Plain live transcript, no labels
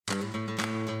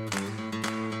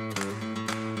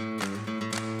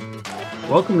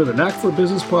Welcome to the Knack for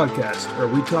Business podcast, where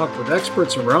we talk with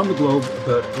experts around the globe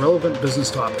about relevant business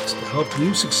topics to help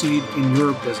you succeed in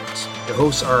your business. The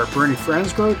hosts are Bernie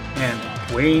Fransgroth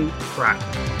and Wayne Pratt.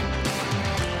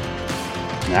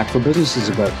 Knack for Business is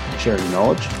about sharing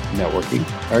knowledge, networking,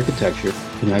 architecture,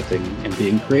 connecting, and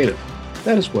being creative.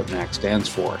 That is what Knack stands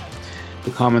for.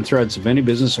 The common threads of any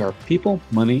business are people,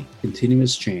 money,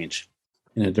 continuous change.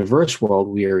 In a diverse world,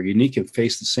 we are unique and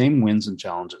face the same wins and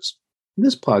challenges. In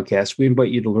this podcast, we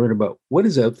invite you to learn about what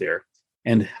is out there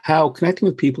and how connecting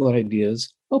with people and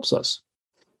ideas helps us.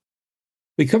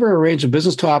 We cover a range of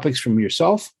business topics from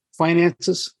yourself,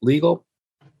 finances, legal,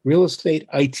 real estate,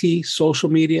 IT, social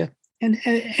media, and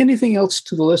anything else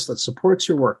to the list that supports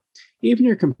your work. Even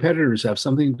your competitors have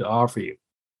something to offer you.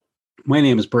 My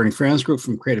name is Bernie Fransgroth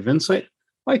from Creative Insight.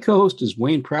 My co-host is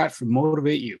Wayne Pratt from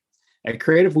Motivate You. At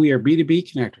Creative, we are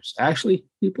B2B connectors, actually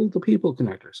people-to-people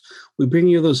connectors. We bring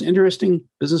you those interesting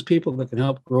business people that can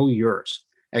help grow yours.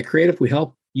 At Creative, we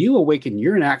help you awaken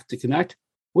your knack to connect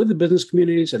with the business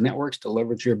communities and networks to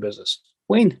leverage your business.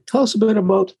 Wayne, tell us a bit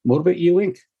about Motivate You,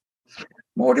 Inc.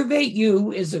 Motivate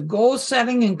You is a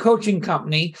goal-setting and coaching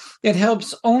company that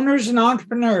helps owners and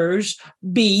entrepreneurs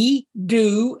be,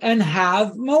 do, and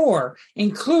have more,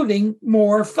 including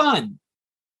more fun.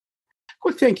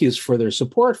 Quick thank yous for their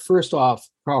support. First off,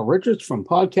 Carl Richards from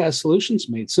Podcast Solutions,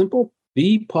 Made Simple,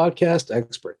 the podcast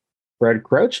expert. Brad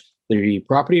Crouch, the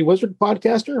Property Wizard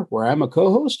podcaster, where I'm a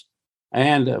co-host,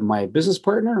 and my business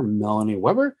partner, Melanie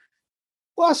Weber,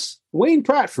 plus Wayne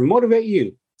Pratt from Motivate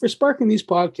You for sparking these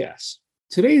podcasts.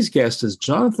 Today's guest is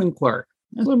Jonathan Clark.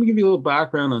 And let me give you a little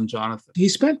background on Jonathan. He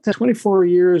spent 24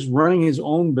 years running his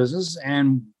own business,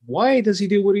 and why does he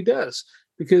do what he does?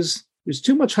 Because there's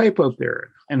too much hype out there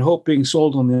and hope being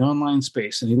sold on the online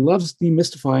space. And he loves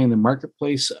demystifying the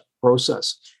marketplace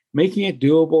process, making it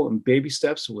doable in baby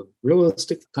steps with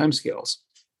realistic timescales.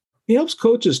 He helps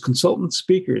coaches, consultants,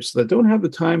 speakers that don't have the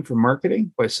time for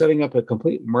marketing by setting up a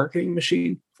complete marketing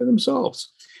machine for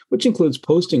themselves, which includes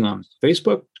posting on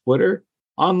Facebook, Twitter,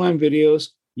 online videos,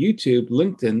 YouTube,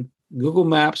 LinkedIn, Google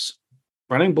Maps,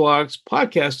 running blogs,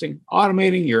 podcasting,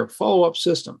 automating your follow-up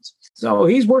systems. So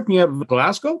he's working out of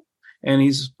Glasgow. And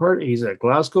he's a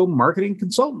Glasgow marketing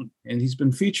consultant, and he's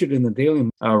been featured in the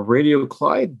Daily Radio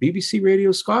Clyde, BBC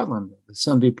Radio Scotland, the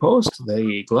Sunday Post,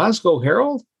 the Glasgow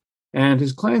Herald, and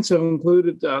his clients have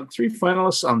included 3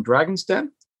 finalists on Dragon's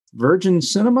Den, Virgin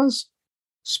Cinemas,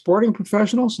 Sporting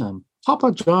Professionals, and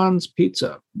Papa John's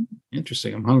Pizza.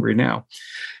 Interesting, I'm hungry now.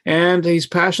 And he's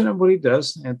passionate about what he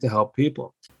does and to help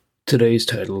people. Today's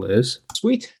title is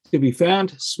Sweet to be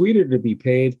Found, Sweeter to be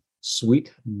Paid,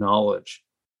 Sweet Knowledge.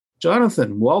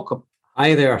 Jonathan, welcome.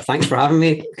 Hi there. Thanks for having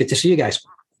me. Good to see you guys.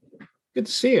 Good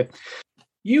to see you.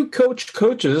 You coach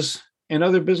coaches in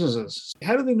other businesses.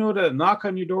 How do they know to knock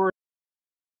on your door?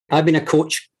 I've been a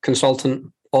coach,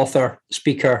 consultant, author,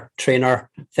 speaker, trainer,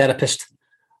 therapist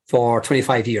for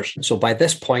 25 years. So by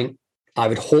this point, I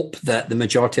would hope that the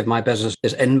majority of my business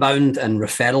is inbound and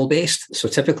referral based. So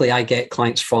typically I get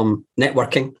clients from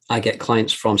networking, I get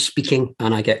clients from speaking,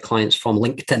 and I get clients from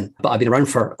LinkedIn. But I've been around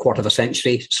for a quarter of a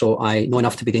century, so I know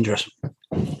enough to be dangerous.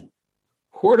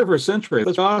 Quarter of a century.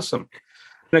 That's awesome.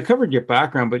 And I covered your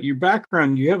background, but your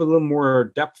background, you have a little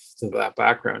more depth to that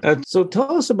background. So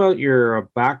tell us about your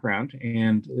background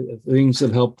and things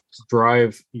that help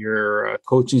drive your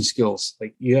coaching skills.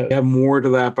 Like you have more to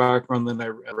that background than I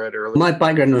read earlier. My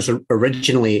background was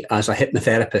originally as a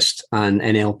hypnotherapist and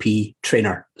NLP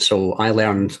trainer. So I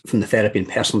learned from the therapy and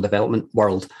personal development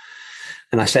world.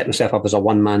 And I set myself up as a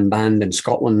one-man band in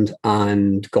Scotland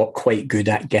and got quite good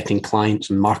at getting clients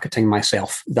and marketing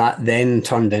myself. That then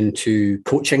turned into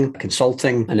coaching,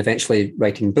 consulting, and eventually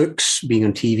writing books, being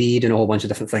on TV, doing a whole bunch of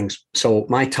different things. So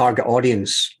my target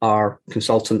audience are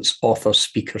consultants, authors,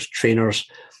 speakers, trainers.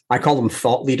 I call them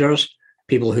thought leaders,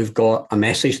 people who've got a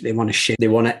message that they want to share. They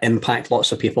want to impact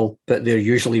lots of people, but they're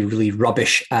usually really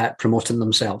rubbish at promoting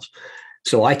themselves.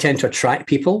 So I tend to attract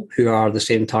people who are the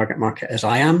same target market as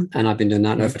I am, and I've been doing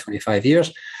that now for 25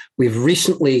 years. We've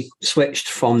recently switched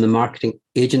from the marketing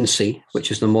agency,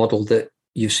 which is the model that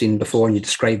you've seen before and you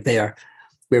described there,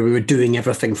 where we were doing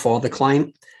everything for the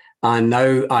client. And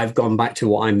now I've gone back to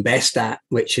what I'm best at,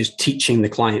 which is teaching the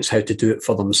clients how to do it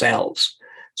for themselves.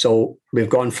 So we've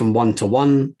gone from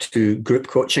one-to-one to group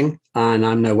coaching, and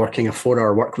I'm now working a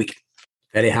 4-hour work week.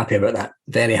 Very happy about that.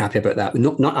 Very happy about that.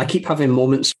 I keep having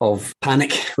moments of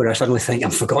panic where I suddenly think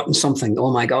I've forgotten something.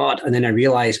 Oh my God. And then I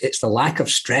realize it's the lack of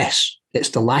stress.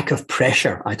 It's the lack of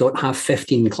pressure. I don't have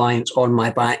 15 clients on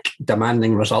my back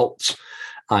demanding results.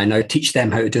 I now teach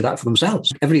them how to do that for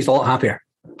themselves. Everybody's a lot happier.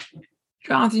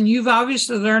 Jonathan, you've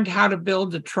obviously learned how to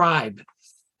build a tribe.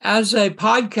 As a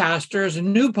podcaster, as a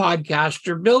new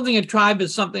podcaster, building a tribe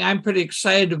is something I'm pretty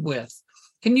excited with.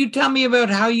 Can you tell me about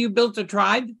how you built a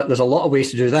tribe? There's a lot of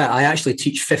ways to do that. I actually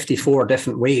teach 54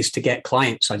 different ways to get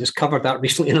clients. I just covered that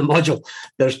recently in a module.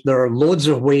 There are loads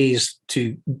of ways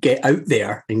to get out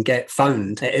there and get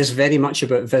found. It is very much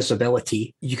about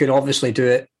visibility. You could obviously do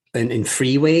it in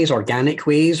free ways, organic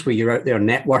ways, where you're out there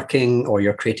networking, or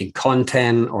you're creating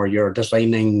content, or you're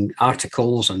designing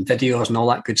articles and videos and all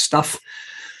that good stuff.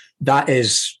 That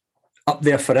is up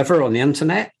there forever on the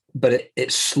internet. But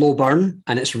it's slow burn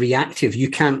and it's reactive. You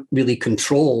can't really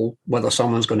control whether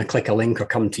someone's going to click a link or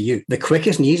come to you. The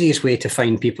quickest and easiest way to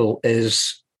find people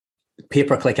is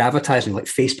pay-per-click advertising, like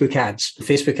Facebook ads.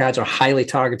 Facebook ads are highly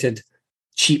targeted,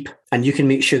 cheap, and you can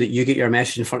make sure that you get your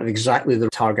message in front of exactly the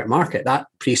target market. That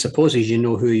presupposes you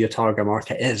know who your target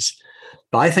market is.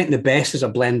 But I think the best is a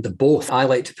blend of both. I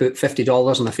like to put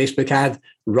 $50 on a Facebook ad,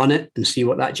 run it and see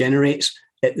what that generates.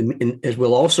 It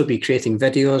will also be creating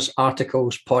videos,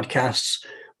 articles, podcasts.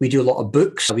 We do a lot of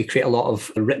books. We create a lot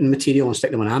of written material and stick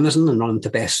them on Amazon and run them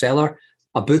to bestseller.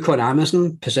 A book on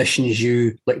Amazon positions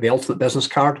you like the ultimate business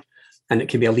card, and it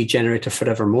can be a lead generator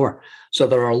forevermore. So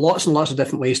there are lots and lots of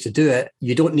different ways to do it.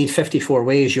 You don't need 54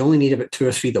 ways. You only need about 2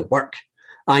 or 3 that work.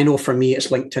 I know for me, it's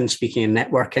LinkedIn, speaking, and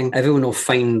networking. Everyone will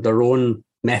find their own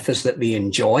methods that they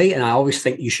enjoy. And I always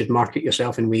think you should market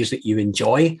yourself in ways that you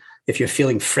enjoy. If you're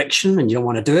feeling friction and you don't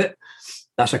want to do it,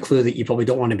 that's a clue that you probably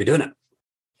don't want to be doing it.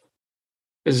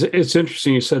 It's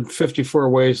interesting. You said 54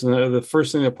 ways, and the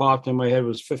first thing that popped in my head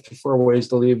was 54 ways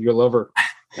to leave your lover.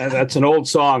 And that's an old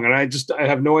song, and I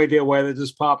have no idea why that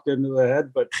just popped into the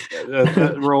head, but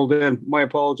that rolled in. My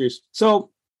apologies. So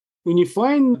when you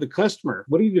find the customer,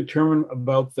 what do you determine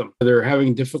about them? They're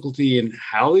having difficulty in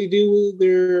how they do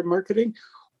their marketing?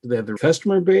 Do they have their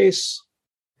customer base,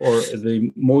 or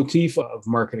the motif of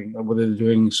marketing, whether they're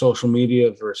doing social media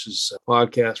versus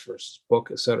podcast versus book,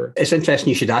 et cetera? It's interesting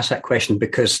you should ask that question,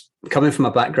 because coming from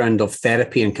a background of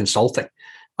therapy and consulting,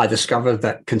 I discovered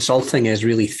that consulting is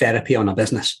really therapy on a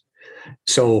business.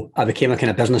 So I became a kind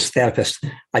of business therapist.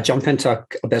 I jump into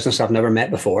a business I've never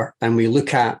met before, and we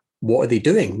look at what are they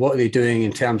doing? What are they doing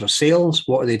in terms of sales?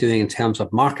 What are they doing in terms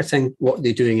of marketing? What are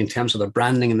they doing in terms of their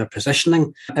branding and their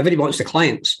positioning? Everybody wants the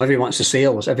clients. Everybody wants the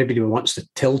sales. Everybody wants the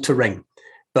till to ring.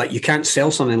 But you can't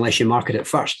sell something unless you market it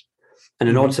first. And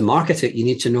in order to market it, you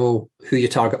need to know who your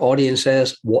target audience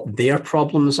is, what their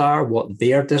problems are, what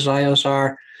their desires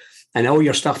are. And all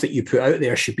your stuff that you put out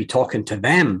there should be talking to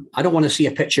them. I don't want to see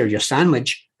a picture of your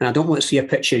sandwich, and I don't want to see a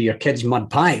picture of your kids' mud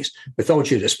pies. With all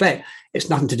due respect, it's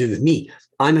nothing to do with me.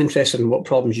 I'm interested in what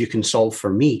problems you can solve for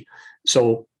me.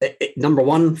 So number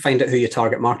one, find out who your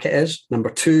target market is. Number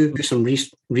two, do some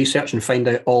research and find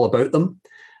out all about them.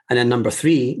 And then number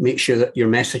three, make sure that your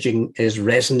messaging is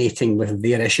resonating with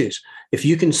their issues. If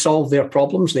you can solve their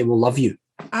problems, they will love you.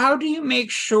 How do you make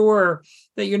sure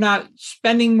that you're not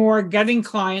spending more getting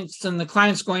clients than the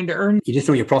client's going to earn? You need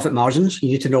to know your profit margins. You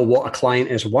need to know what a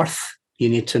client is worth. You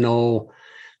need to know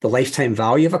the lifetime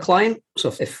value of a client.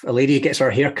 So if a lady gets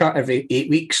her haircut every 8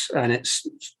 weeks and it's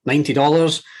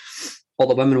 $90, all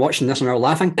the women watching this and are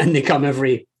laughing, and they come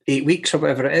every 8 weeks or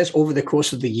whatever it is over the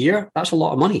course of the year, that's a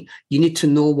lot of money. You need to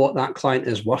know what that client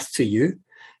is worth to you.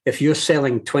 If you're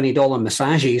selling $20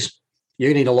 massages, you're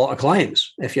going to need a lot of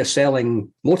clients. If you're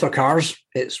selling motor cars,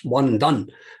 it's one and done.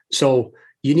 So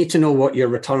you need to know what your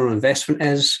return on investment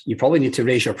is. You probably need to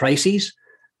raise your prices.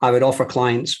 I would offer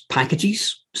clients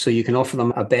packages. So you can offer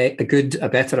them a good, a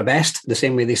better, a best, the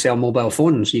same way they sell mobile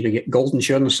phones. You can get gold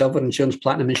insurance, silver insurance,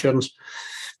 platinum insurance.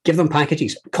 Give them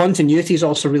packages. Continuity is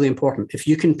also really important. If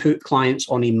you can put clients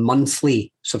on a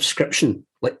monthly subscription,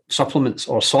 like supplements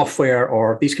or software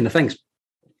or these kind of things,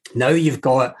 now you've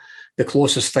got the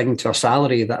closest thing to a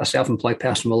salary that a self-employed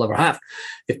person will ever have.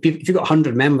 If you've got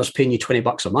 100 members paying you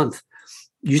 $20 a month,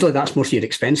 usually that's most of your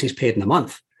expenses paid in a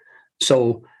month.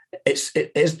 So it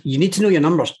is, you need to know your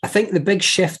numbers. I think the big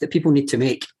shift that people need to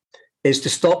make is to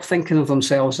stop thinking of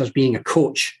themselves as being a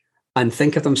coach and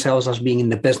think of themselves as being in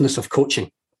the business of coaching.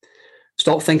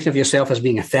 Stop thinking of yourself as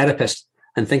being a therapist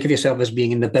and think of yourself as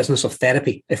being in the business of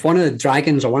therapy. If one of the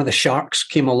dragons or one of the sharks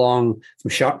came along from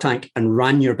Shark Tank and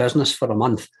ran your business for a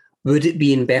month, would it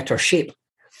be in better shape?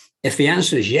 If the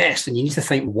answer is yes, then you need to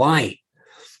think why.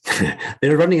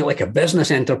 They're running it like a business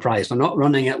enterprise. They're not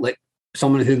running it like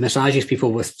someone who massages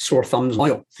people with sore thumbs and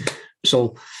oil.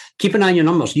 So keep an eye on your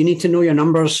numbers. You need to know your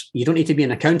numbers. You don't need to be an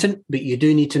accountant, but you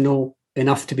do need to know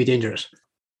enough to be dangerous.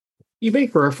 You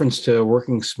make reference to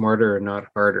working smarter and not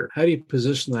harder. How do you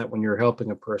position that when you're helping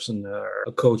a person or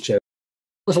a coach out?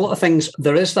 There's a lot of things.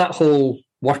 There is that whole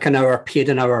work an hour, paid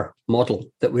an hour model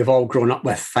that we've all grown up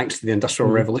with thanks to the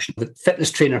Industrial Revolution. The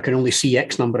fitness trainer can only see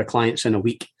X number of clients in a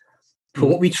week. But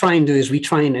what we try and do is we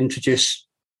try and introduce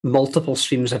multiple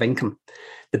streams of income.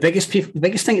 The biggest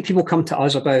thing that people come to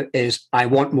us about is, I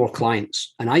want more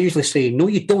clients. And I usually say, no,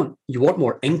 you don't. You want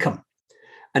more income.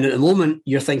 And at the moment,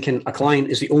 you're thinking a client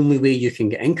is the only way you can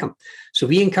get income. So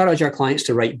we encourage our clients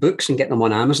to write books and get them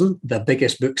on Amazon, the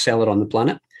biggest bookseller on the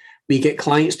planet. We get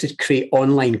clients to create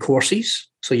online courses.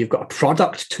 So you've got a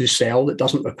product to sell that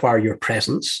doesn't require your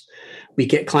presence. We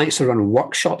get clients to run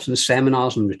workshops and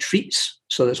seminars and retreats.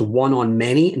 So it's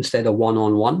one-on-many instead of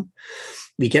one-on-one.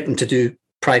 We get them to do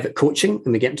private coaching,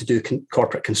 and we get them to do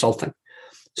corporate consulting.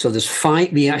 So there's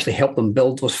 5, we actually help them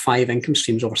build those 5 income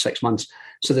streams over 6 months.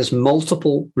 So there's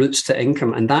multiple routes to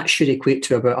income, and that should equate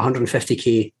to about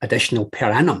 150K additional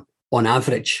per annum on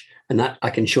average. And that I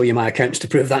can show you my accounts to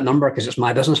prove that number because it's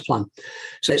my business plan.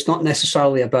 So it's not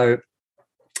necessarily about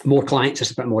more clients,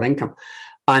 it's about more income.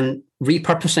 And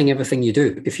repurposing everything you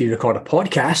do. If you record a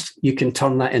podcast, you can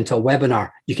turn that into a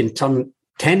webinar. You can turn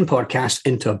 10 podcasts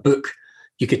into a book.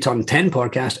 You could turn 10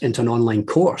 podcasts into an online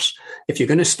course. If you're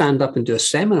going to stand up and do a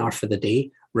seminar for the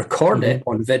day, record it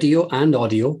on video and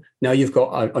audio. Now you've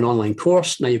got an online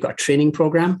course. Now you've got a training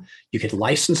program. You could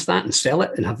license that and sell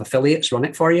it and have affiliates run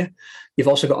it for you. You've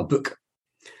also got a book.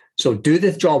 So do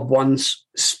the job once,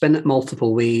 spin it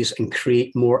multiple ways, and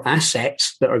create more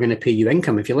assets that are going to pay you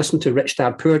income. If you listen to Rich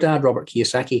Dad, Poor Dad, Robert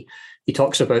Kiyosaki, he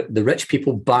talks about the rich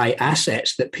people buy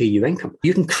assets that pay you income.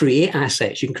 You can create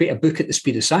assets. You can create a book at the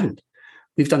speed of sound.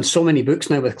 We've done so many books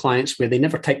now with clients where they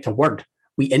never typed a word.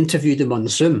 We interviewed them on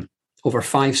Zoom over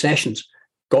 5 sessions,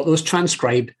 got those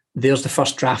transcribed. There's the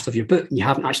first draft of your book, and you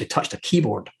haven't actually touched a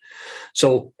keyboard.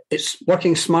 So it's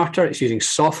working smarter. It's using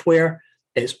software.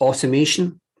 It's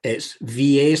automation. It's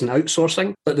VAs and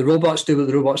outsourcing. But the robots do what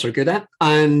the robots are good at,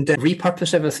 and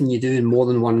repurpose everything you do in more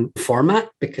than one format,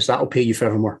 because that will pay you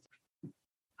forevermore.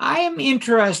 I am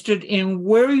interested in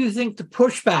where you think the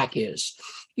pushback is.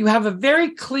 You have a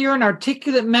very clear and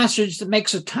articulate message that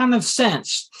makes a ton of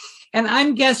sense. And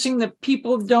I'm guessing that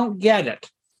people don't get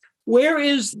it. Where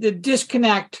is the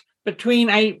disconnect between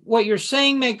what you're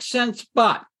saying makes sense,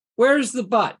 but where's the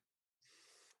but?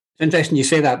 It's interesting you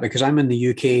say that, because I'm in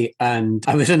the UK and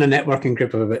I was in a networking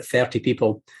group of about 30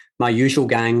 people, my usual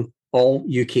gang, all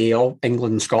UK, all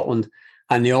England and Scotland,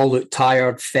 and they all looked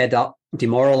tired, fed up,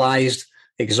 demoralized,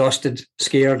 exhausted,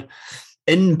 scared.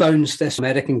 In bounced this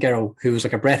American girl who was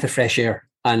like a breath of fresh air.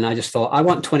 And I just thought, I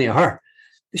want 20 of her.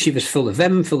 She was full of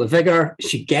vim, full of vigor.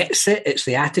 She gets it. It's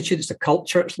the attitude. It's the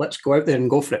culture. It's let's go out there and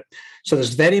go for it. So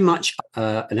there's very much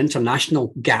an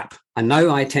international gap. And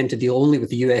now I tend to deal only with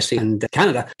the USA and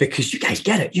Canada, because you guys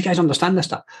get it. You guys understand this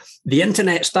stuff. The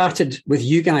internet started with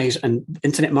you guys, and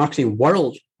internet marketing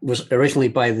world was originally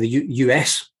by the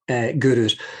US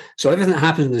gurus. So everything that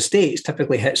happens in the States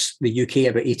typically hits the UK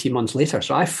about 18 months later.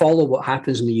 So I follow what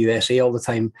happens in the USA all the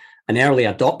time and early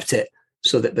adopt it,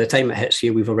 so that by the time it hits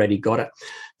here, we've already got it.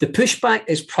 The pushback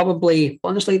is probably,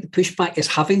 honestly, the pushback is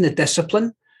having the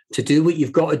discipline to do what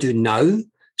you've got to do now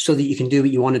so that you can do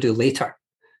what you want to do later.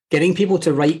 Getting people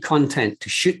to write content, to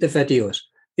shoot the videos.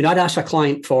 You know, I'd ask a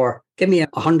client for, give me a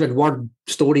 100-word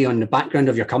story on the background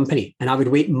of your company, and I would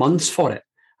wait months for it.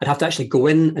 I'd have to actually go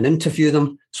in and interview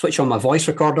them, switch on my voice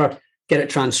recorder, get it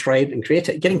transcribed and create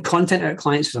it. Getting content out of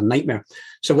clients is a nightmare.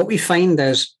 So what we find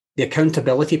is the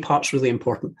accountability part's really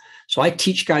important. So I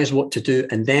teach guys what to do,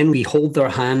 and then we hold their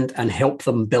hand and help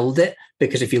them build it,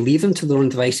 because if you leave them to their own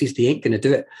devices, they ain't going to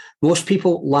do it. Most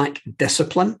people lack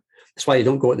discipline. That's why they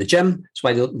don't go to the gym. That's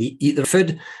why they don't eat their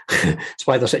food. That's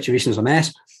why their situation is a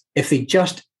mess. If they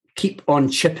just keep on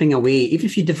chipping away, even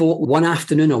if you devote one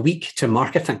afternoon a week to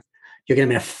marketing, you're going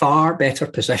to be in a far better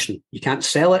position. You can't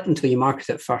sell it until you market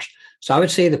it first. So I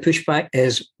would say the pushback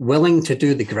is willing to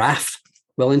do the graft,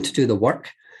 willing to do the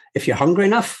work. If you're hungry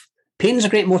enough, pain's a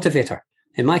great motivator.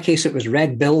 In my case, it was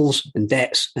red bills and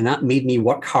debts, and that made me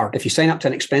work hard. If you sign up to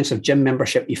an expensive gym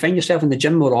membership, you find yourself in the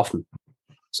gym more often.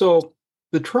 So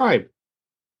the tribe,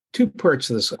 2 parts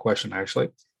to this question,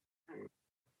 actually.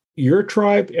 Your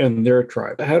tribe and their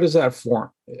tribe. How does that form?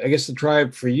 I guess the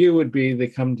tribe for you would be they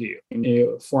come to you and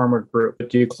you form a group.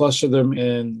 Do you cluster them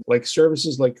in like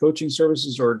services, like coaching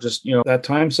services, or just, that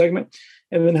time segment?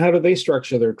 And then how do they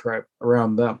structure their tribe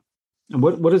around them? And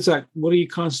what is that? What do you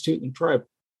constitute in the tribe?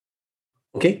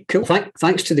 Okay, cool.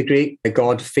 Thanks to the great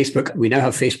God, Facebook. We now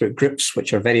have Facebook groups,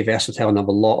 which are very versatile and have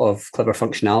a lot of clever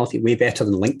functionality, way better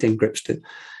than LinkedIn groups do.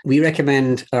 We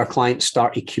recommend our clients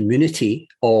start a community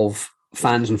of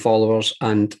fans and followers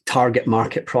and target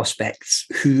market prospects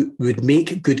who would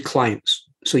make good clients.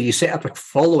 So you set up a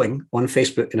following on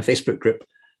Facebook in a Facebook group.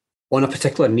 on a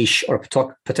particular niche or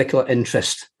a particular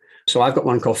interest. So I've got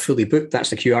one called Fully Booked.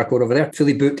 That's the QR code over there.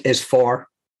 Fully Booked is for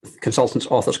consultants,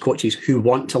 authors, coaches who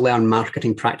want to learn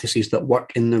marketing practices that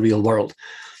work in the real world.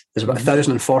 There's about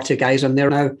 1,040 guys in there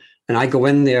now. And I go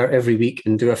in there every week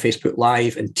and do a Facebook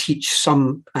Live and teach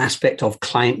some aspect of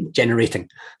client generating,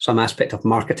 some aspect of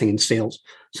marketing and sales,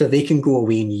 so they can go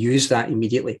away and use that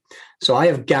immediately. So I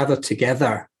have gathered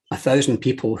together 1,000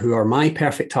 people who are my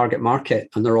perfect target market,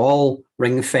 and they're all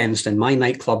ring-fenced in my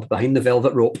nightclub behind the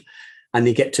velvet rope, and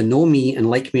they get to know me and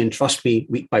like me and trust me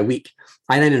week by week.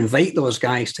 I then invite those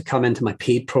guys to come into my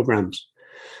paid programs.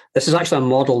 This is actually a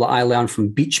model that I learned from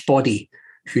Beachbody,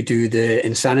 who do the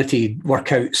insanity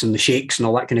workouts and the shakes and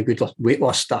all that kind of good weight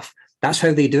loss stuff. That's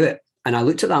how they do it. And I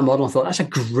looked at that model and thought, that's a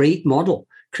great model.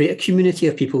 Create a community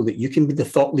of people that you can be the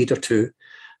thought leader to,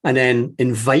 and then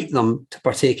invite them to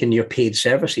partake in your paid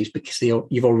services, because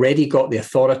you've already got the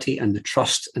authority and the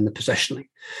trust and the positioning.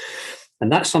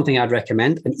 And that's something I'd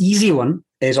recommend. An easy one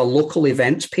is a local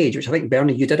events page, which I think,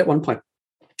 Bernie, you did at one point.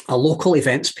 A local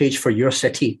events page for your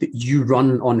city that you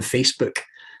run on Facebook.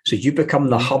 So you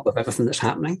become the hub of everything that's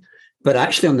happening. But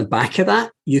actually on the back of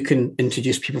that, you can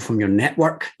introduce people from your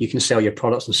network. You can sell your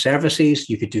products and services.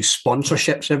 You could do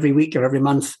sponsorships every week or every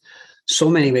month.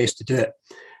 So many ways to do it.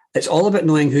 It's all about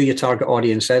knowing who your target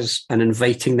audience is and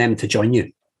inviting them to join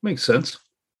you. Makes sense.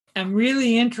 I'm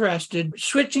really interested.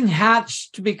 Switching hats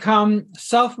to become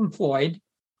self-employed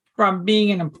from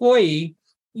being an employee,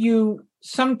 you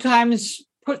sometimes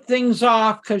put things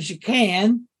off because you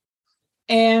can.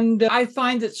 And I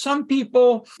find that some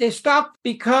people, they stop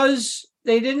because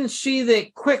they didn't see the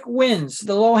quick wins,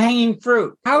 the low-hanging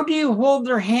fruit. How do you hold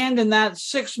their hand in that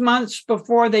 6 months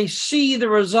before they see the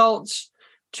results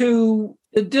to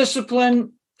the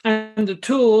discipline and the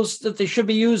tools that they should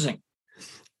be using?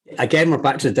 Again, we're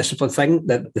back to the discipline thing.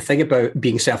 The thing about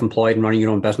being self-employed and running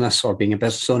your own business or being a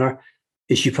business owner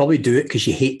is you probably do it because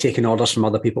you hate taking orders from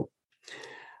other people.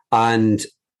 And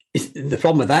the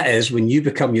problem with that is when you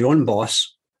become your own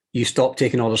boss, you stop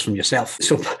taking orders from yourself.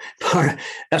 So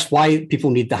that's why people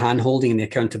need the hand-holding and the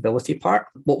accountability part.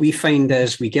 What we find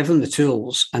is we give them the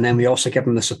tools, and then we also give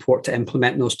them the support to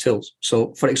implement those tools.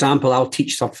 So, for example, I'll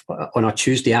teach stuff on a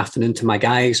Tuesday afternoon to my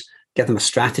guys, give them a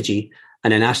strategy,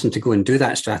 and then ask them to go and do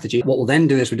that strategy. What we'll then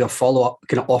do is we do a follow-up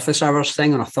kind of office hours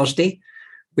thing on a Thursday,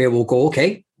 where we'll go,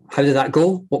 okay, how did that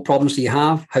go? What problems do you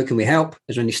have? How can we help?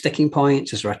 Is there any sticking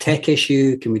points? Is there a tech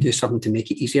issue? Can we do something to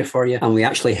make it easier for you? And we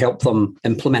actually help them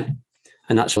implement.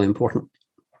 And that's really important.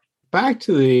 Back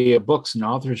to the books and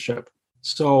authorship.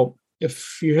 So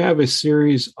if you have a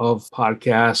series of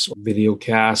podcasts, or video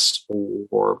casts,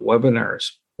 or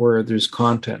webinars where there's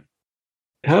content,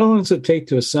 how long does it take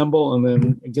to assemble and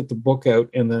then get the book out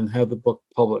and then have the book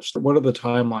published? What are the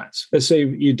timelines? Let's say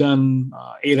you've done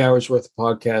 8 hours worth of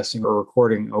podcasting or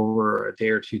recording over a day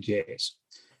or 2 days.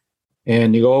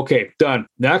 And you go, okay, done.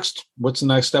 Next, what's the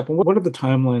next step? And what are the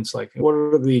timelines like? What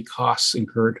are the costs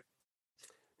incurred?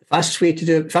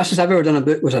 The fastest I've ever done a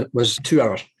book was 2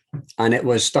 hours. And it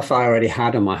was stuff I already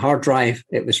had on my hard drive.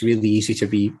 It was really easy to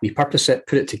repurpose it,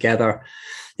 put it together.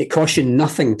 It costs you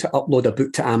nothing to upload a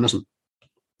book to Amazon.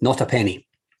 Not a penny.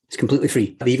 It's completely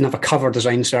free. They even have a cover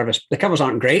design service. The covers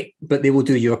aren't great, but they will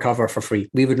do you a cover for free.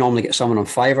 We would normally get someone on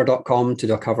Fiverr.com to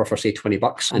do a cover for, say,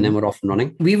 $20, and then we're off and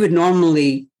running. We would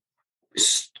normally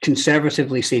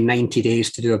conservatively say 90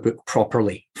 days to do a book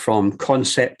properly, from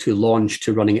concept to launch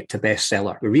to running it to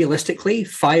bestseller. But realistically,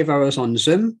 5 hours on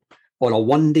Zoom or a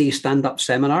one-day stand-up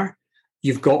seminar,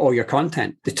 you've got all your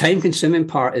content. The time-consuming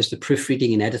part is the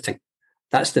proofreading and editing.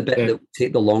 That's the bit that will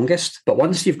take the longest. But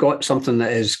once you've got something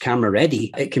that is camera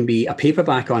ready, it can be a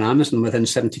paperback on Amazon within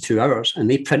 72 hours, and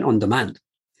they print on demand.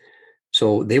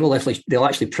 So they'll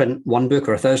actually print 1 book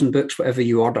or 1,000 books, whatever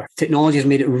you order. Technology has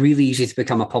made it really easy to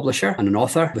become a publisher and an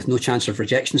author with no chance of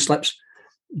rejection slips.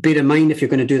 Bear in mind, if you're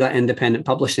going to do that independent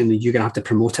publishing, then you're going to have to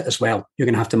promote it as well. You're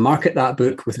going to have to market that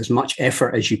book with as much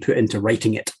effort as you put into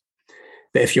writing it.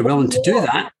 But if you're willing to do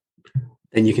that,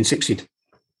 then you can succeed.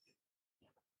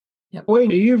 Yep.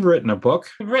 Wait, you've written a book.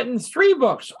 I've written 3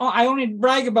 books. I only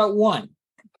brag about 1.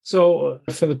 So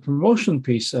for the promotion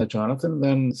piece, Jonathan,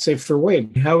 then say for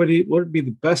Wade, what would be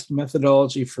the best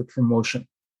methodology for promotion?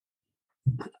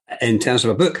 In terms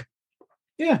of a book?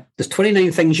 Yeah. There's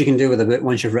 29 things you can do with a book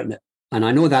once you've written it. And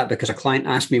I know that because a client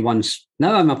asked me once,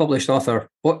 now I'm a published author,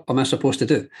 what am I supposed to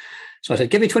do? So I said,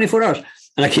 give me 24 hours.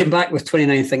 And I came back with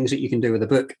 29 things that you can do with a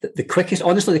book. The quickest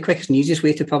and easiest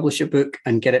way to publish a book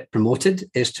and get it promoted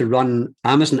is to run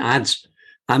Amazon ads.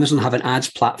 Amazon have an ads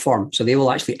platform. So they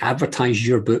will actually advertise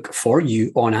your book for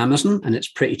you on Amazon, and it's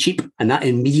pretty cheap. And that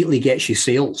immediately gets you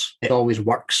sales. It always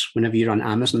works whenever you run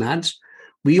Amazon ads.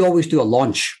 We always do a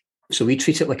launch. So we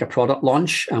treat it like a product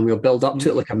launch, and we'll build up to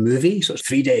it like a movie. So it's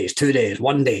 3 days, 2 days,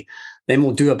 1 day. Then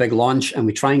we'll do a big launch, and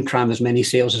we try and cram as many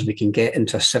sales as we can get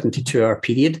into a 72-hour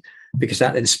period, because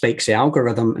that then spikes the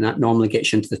algorithm, and that normally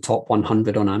gets you into the top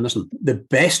 100 on Amazon. The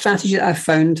best strategy that I've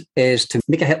found is to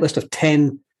make a hit list of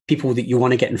 10 people that you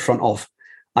want to get in front of,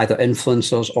 either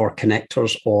influencers or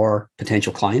connectors or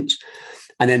potential clients,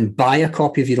 and then buy a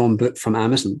copy of your own book from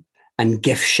Amazon and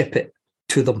gift ship it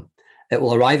to them. It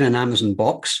will arrive in an Amazon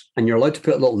box, and you're allowed to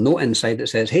put a little note inside that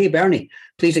says, "Hey, Bernie,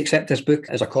 please accept this book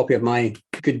as a copy of my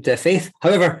good faith.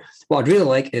 However, what I'd really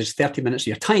like is 30 minutes of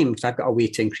your time, because I've got a way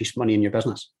to increase money in your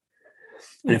business."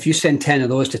 And if you send 10 of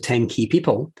those to 10 key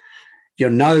people, you're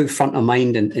now front of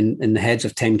mind in the heads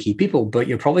of 10 key people, but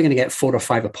you're probably going to get 4 or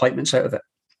 5 appointments out of it.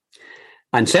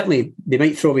 And certainly they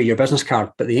might throw away your business card,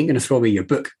 but they ain't going to throw away your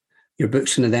book. Your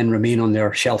book's going to then remain on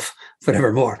their shelf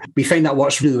forevermore. We find that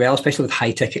works really well, especially with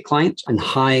high ticket clients and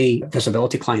high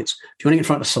visibility clients. If you want to get in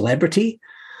front of a celebrity,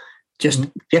 just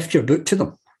gift your book to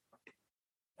them.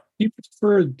 Do you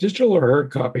prefer digital or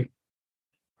hard copy?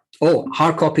 Oh,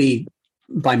 hard copy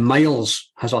by miles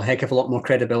has a heck of a lot more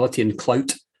credibility and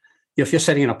clout. If you're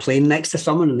sitting in a plane next to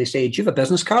someone and they say, "Do you have a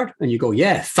business card?" and you go,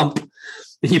 "Yeah," thump,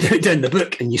 and you put down the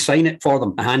book and you sign it for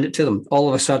them and hand it to them, all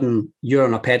of a sudden you're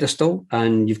on a pedestal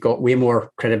and you've got way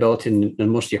more credibility than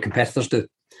most of your competitors do.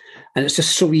 And it's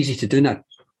just so easy to do now.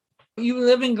 You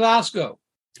live in Glasgow.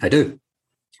 I do.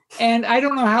 And I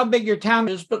don't know how big your town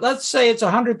is, but let's say it's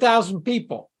 100,000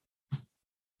 people.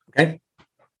 Okay.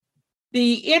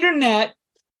 The internet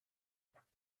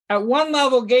at one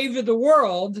level gave you the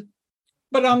world,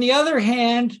 but on the other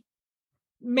hand,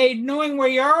 made knowing where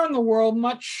you are in the world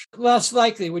much less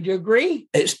likely. Would you agree?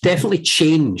 It's definitely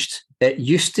changed. It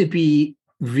used to be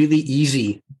really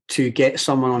easy to get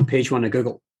someone on page 1 of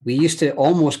Google. We used to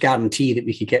almost guarantee that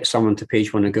we could get someone to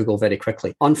page 1 of Google very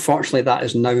quickly. Unfortunately, that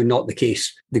is now not the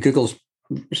case. The Google's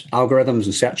algorithms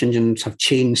and search engines have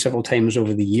changed several times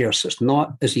over the years, so it's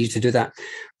not as easy to do that.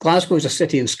 Glasgow is a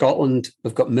city in Scotland.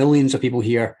 We've got millions of people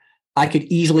here. I could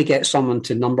easily get someone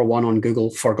to number 1 on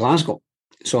Google for Glasgow.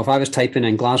 So if I was typing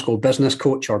in Glasgow business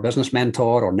coach or business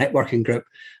mentor or networking group,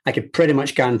 I could pretty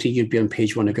much guarantee you'd be on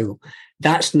page 1 of Google.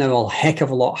 That's now a heck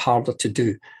of a lot harder to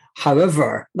do.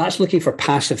 However, that's looking for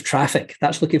passive traffic.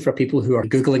 That's looking for people who are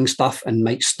Googling stuff and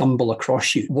might stumble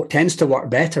across you. What tends to work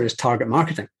better is target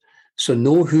marketing. So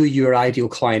know who your ideal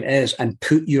client is and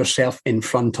put yourself in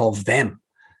front of them.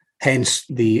 Hence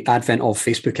the advent of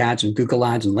Facebook ads and Google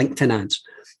ads and LinkedIn ads.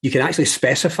 You can actually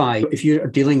specify, if you're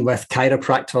dealing with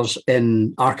chiropractors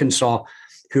in Arkansas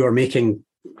who are making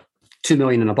 $2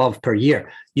 million and above per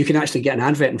year, you can actually get an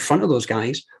advert in front of those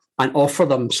guys and offer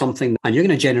them something, and you're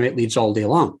going to generate leads all day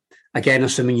long. Again,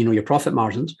 assuming you know your profit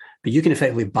margins, but you can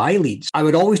effectively buy leads. I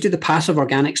would always do the passive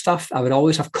organic stuff. I would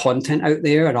always have content out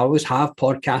there. I'd always have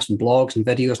podcasts and blogs and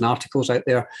videos and articles out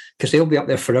there because they'll be up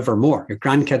there forevermore. Your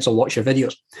grandkids will watch your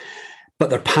videos, but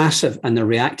they're passive and they're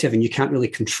reactive and you can't really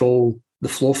control the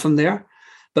flow from there.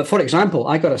 But for example,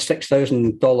 I got a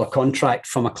 $6,000 contract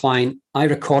from a client. I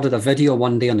recorded a video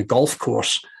one day on the golf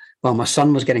course while my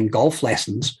son was getting golf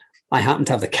lessons. I happened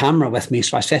to have the camera with me,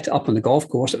 so I set it up on the golf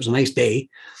course. It was a nice day.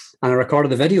 And I recorded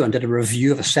the video and did a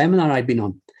review of a seminar I'd been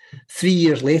on. 3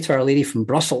 years later, a lady from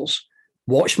Brussels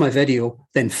watched my video,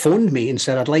 then phoned me and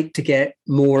said, "I'd like to get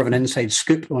more of an inside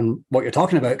scoop on what you're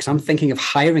talking about because I'm thinking of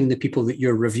hiring the people that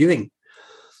you're reviewing.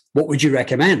 What would you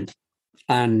recommend?"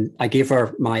 And I gave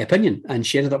her my opinion and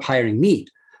she ended up hiring me.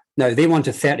 Now, they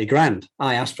wanted 30 grand.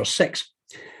 I asked for 6.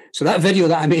 So that video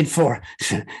that I made for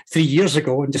 3 years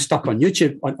ago and just stuck on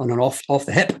YouTube on an off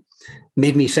the hip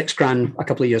made me 6 grand a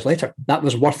couple of years later. That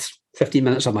was worth 15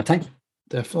 minutes of my time.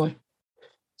 Definitely.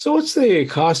 So what's the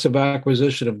cost of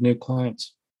acquisition of new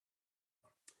clients?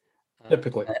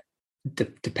 Typically.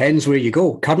 Depends where you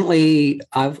go. Currently,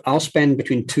 I'll spend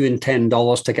between $2 and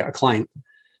 $10 to get a client.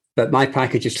 But my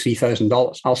package is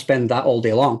 $3,000. I'll spend that all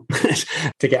day long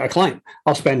to get a client.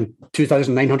 I'll spend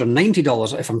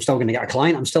 $2,990 if I'm still going to get a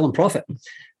client. I'm still in profit.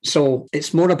 So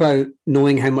it's more about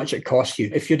knowing how much it costs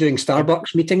you. If you're doing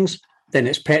Starbucks meetings, then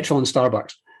it's petrol and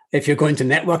Starbucks. If you're going to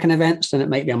networking events, then it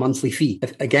might be a monthly fee.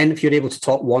 If you're able to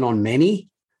talk one on many,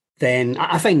 then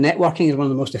I find networking is one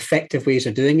of the most effective ways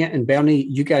of doing it. And Bernie,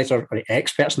 you guys are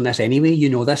experts in this anyway. You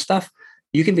know this stuff.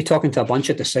 You can be talking to a bunch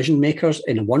of decision makers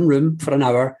in one room for an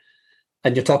hour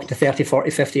and you're talking to 30, 40,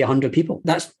 50, 100 people.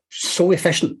 That's so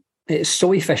efficient. It's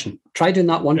so efficient. Try doing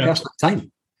that one person at a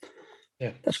time.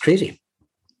 Yeah, that's crazy.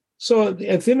 So at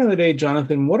the end of the day,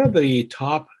 Jonathan, what are the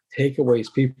top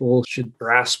takeaways people should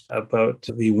grasp about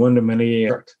the one-to-many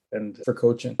and for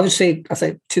coaching? I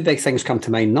think 2 big things come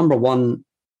to mind. Number one,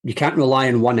 you can't rely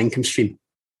on one income stream.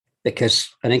 because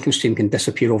an income stream can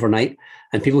disappear overnight.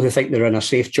 And people who think they're in a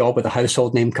safe job with a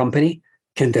household name company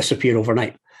can disappear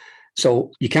overnight.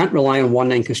 So you can't rely on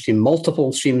one income stream.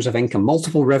 Multiple streams of income,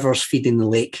 multiple rivers feeding the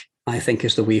lake, I think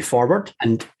is the way forward.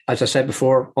 And as I said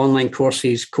before, online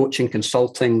courses, coaching,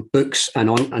 consulting, books,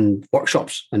 and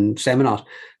workshops and seminars,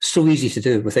 so easy to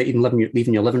do without even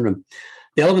leaving your living room.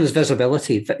 The other one is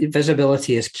visibility.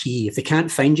 Visibility is key. If they can't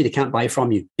find you, they can't buy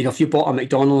from you. If you bought a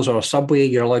McDonald's or a Subway,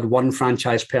 you're allowed one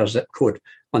franchise per zip code.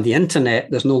 On the internet,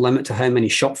 there's no limit to how many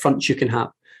shop fronts you can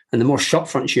have. And the more shop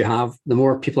fronts you have, the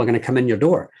more people are going to come in your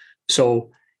door.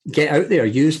 So get out there,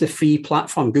 use the free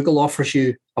platform. Google offers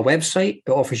you a website.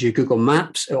 It offers you Google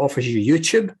Maps. It offers you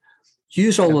YouTube.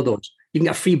 Use all of those. You can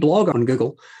get a free blog on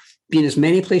Google. Be in as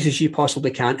many places as you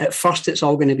possibly can. At first, it's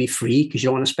all going to be free because you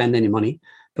don't want to spend any money.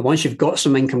 But once you've got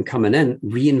some income coming in,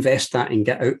 reinvest that and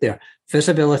get out there.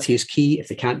 Visibility is key. If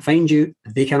they can't find you,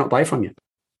 they cannot buy from you.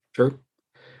 Sure.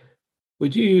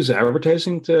 Would you use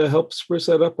advertising to help spruce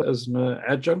that up as an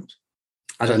adjunct?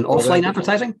 As an offline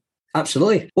advertising?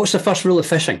 Absolutely. What's the first rule of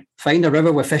fishing? Find a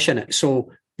river with fish in it. So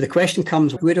the question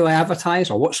comes, where do I advertise,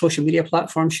 or what social media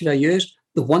platforms should I use?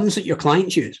 The ones that your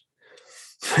clients use.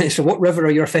 So what river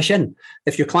are your fish in?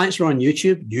 If your clients are on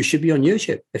YouTube, you should be on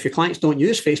YouTube. If your clients don't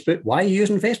use Facebook, why are you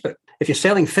using Facebook? If you're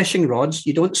selling fishing rods,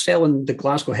 you don't sell in the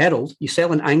Glasgow Herald, you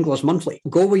sell in Anglers Monthly.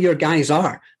 Go where your guys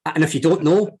are. And if you don't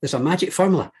know, there's a magic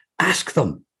formula. Ask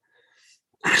them.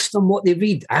 Ask them what they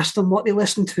read. Ask them what they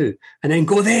listen to. And then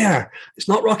go there. It's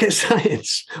not rocket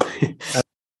science.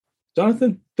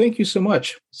 Jonathan, thank you so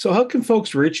much. So how can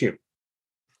folks reach you?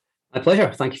 My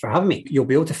pleasure. Thank you for having me. You'll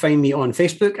be able to find me on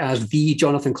Facebook as The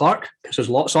Jonathan Clark, because there's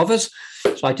lots of us.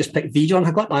 So I just picked The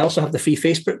Jonathan Clark. I also have the free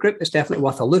Facebook group. It's definitely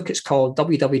worth a look. It's called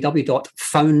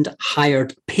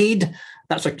www.foundhiredpaid.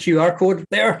 That's a QR code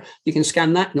there. You can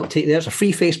scan that and it'll take you there. It's a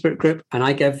free Facebook group, and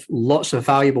I give lots of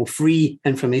valuable free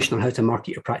information on how to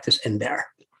market your practice in there.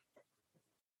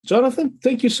 Jonathan,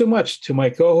 thank you so much. To my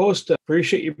co-host,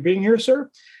 appreciate you being here, sir.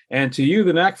 And to you,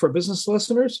 the Knack for Business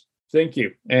listeners, thank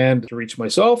you. And to reach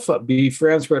myself, be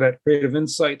Fransgrot at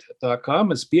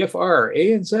creativeinsight.com. It's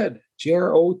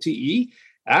BFRANZGROTE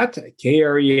at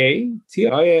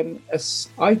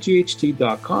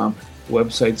KREATINSIGHT.com.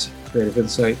 Website's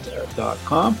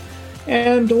creativeinsight.com.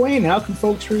 And Dwayne, how can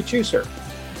folks reach you, sir?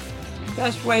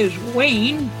 Best way is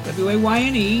Wayne,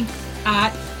 W-A-Y-N-E,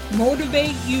 at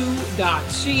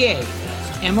motivateyou.ca.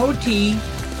 That's M-O-T-I-V-E,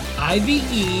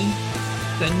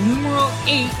 the numeral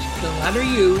 8, the letter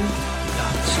U.ca.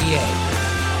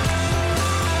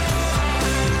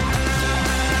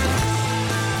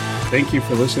 Thank you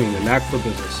for listening to Knack for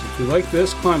Business. If you like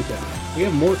this content, we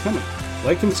have more coming.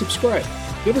 Like and subscribe.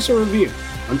 Give us a review.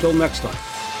 Until next time.